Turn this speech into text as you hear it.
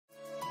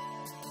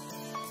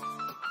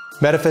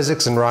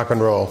Metaphysics and rock and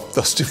roll,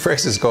 those two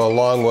phrases go a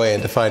long way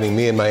in defining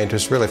me and my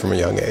interests really from a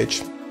young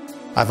age.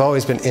 I've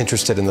always been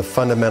interested in the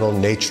fundamental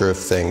nature of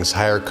things,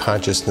 higher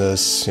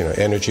consciousness,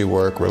 energy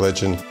work,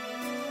 religion.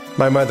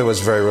 My mother was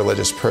a very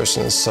religious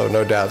person, so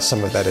no doubt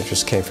some of that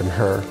interest came from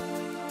her.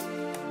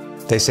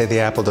 They say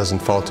the apple doesn't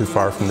fall too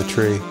far from the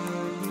tree.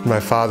 My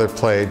father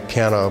played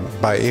piano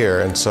by ear,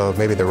 and so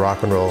maybe the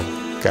rock and roll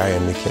guy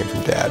in me came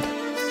from Dad.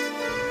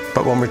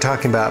 But when we're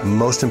talking about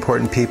most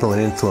important people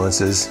and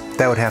influences,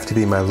 that would have to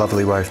be my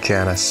lovely wife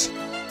Janice,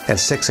 and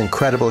 6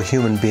 incredible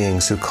human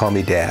beings who call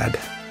me Dad,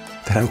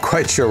 that I'm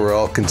quite sure were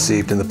all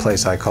conceived in the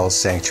place I call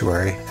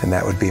sanctuary, and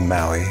that would be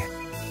Maui.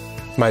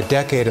 My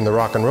decade in the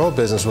rock and roll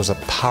business was a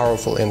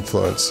powerful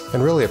influence,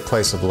 and really a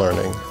place of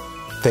learning.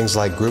 Things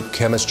like group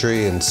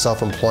chemistry and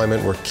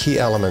self-employment were key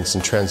elements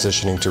in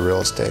transitioning to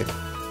real estate.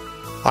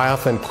 I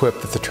often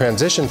quip that the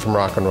transition from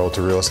rock and roll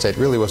to real estate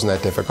really wasn't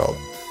that difficult.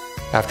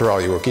 After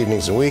all, you work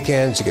evenings and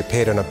weekends, you get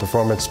paid on a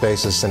performance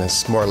basis, and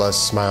it's more or less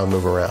smile and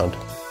move around.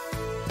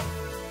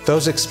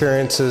 Those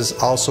experiences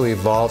also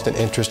evolved an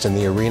interest in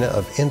the arena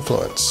of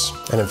influence.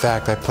 And in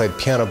fact, I played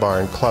piano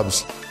bar in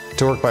clubs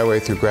to work my way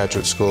through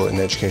graduate school in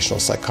educational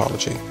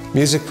psychology.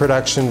 Music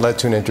production led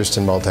to an interest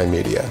in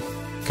multimedia.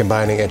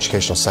 Combining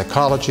educational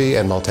psychology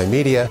and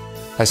multimedia,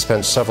 I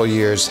spent several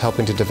years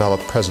helping to develop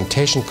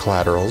presentation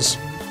collaterals,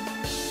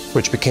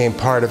 which became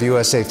part of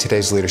USA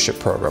Today's leadership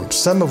program,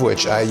 some of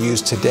which I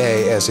use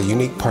today as a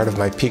unique part of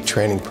my peak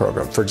training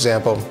program. For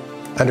example,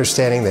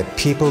 understanding that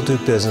people do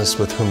business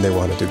with whom they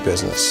want to do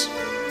business.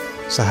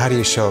 So how do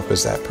you show up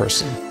as that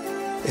person?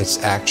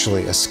 It's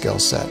actually a skill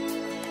set.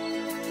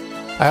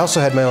 I also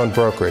had my own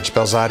brokerage,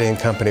 Balzotti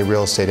 & Company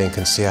Real Estate Inc.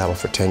 in Seattle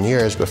for 10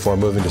 years before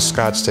moving to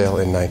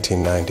Scottsdale in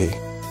 1990.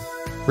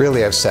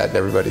 Really, I've sat in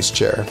everybody's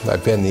chair.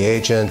 I've been the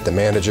agent, the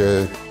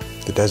manager,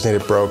 the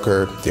designated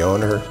broker, the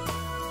owner.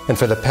 And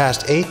for the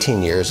past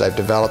 18 years, I've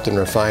developed and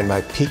refined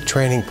my peak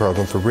training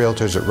program for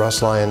realtors at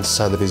Russ, Lyon,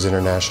 Sotheby's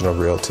International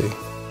Realty.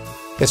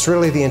 It's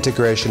really the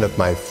integration of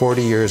my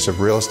 40 years of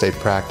real estate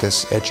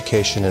practice,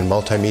 education, and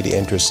multimedia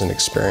interests and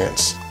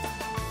experience.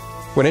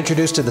 When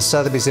introduced to the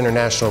Sotheby's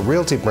International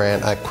Realty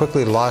brand, I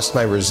quickly lost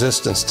my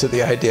resistance to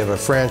the idea of a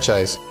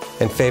franchise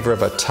in favor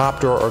of a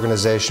top-drawer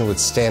organization with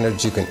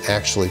standards you can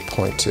actually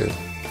point to.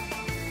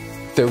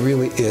 There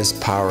really is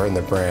power in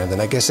the brand,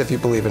 and I guess if you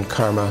believe in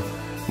karma,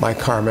 my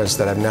karma is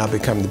that I've now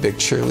become the big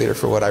cheerleader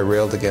for what I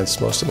railed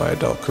against most of my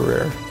adult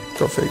career.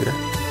 Go figure.